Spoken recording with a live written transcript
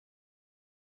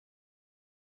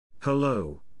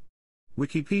Hello.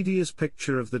 Wikipedia's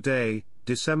picture of the day,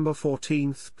 December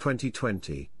 14,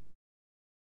 2020.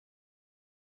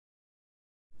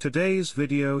 Today's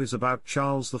video is about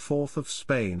Charles IV of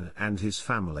Spain and his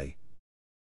family.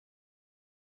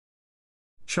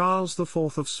 Charles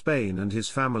IV of Spain and his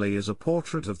family is a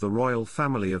portrait of the royal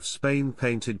family of Spain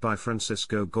painted by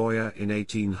Francisco Goya in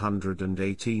 1800 and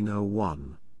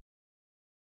 1801.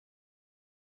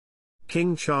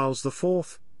 King Charles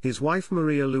IV, his wife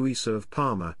Maria Luisa of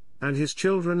Parma, and his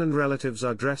children and relatives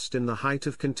are dressed in the height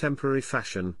of contemporary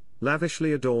fashion,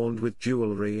 lavishly adorned with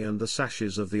jewelry and the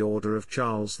sashes of the Order of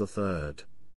Charles III.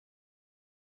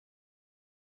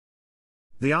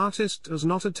 The artist does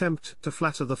not attempt to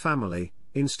flatter the family,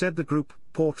 instead the group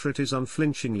portrait is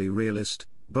unflinchingly realist,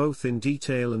 both in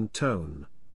detail and tone.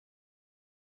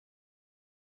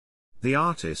 The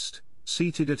artist,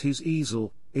 seated at his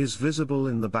easel, is visible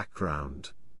in the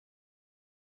background.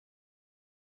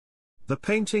 The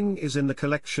painting is in the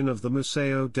collection of the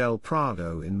Museo del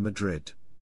Prado in Madrid.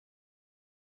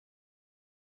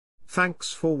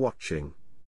 Thanks for watching.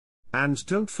 And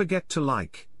don't forget to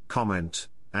like, comment,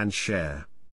 and share.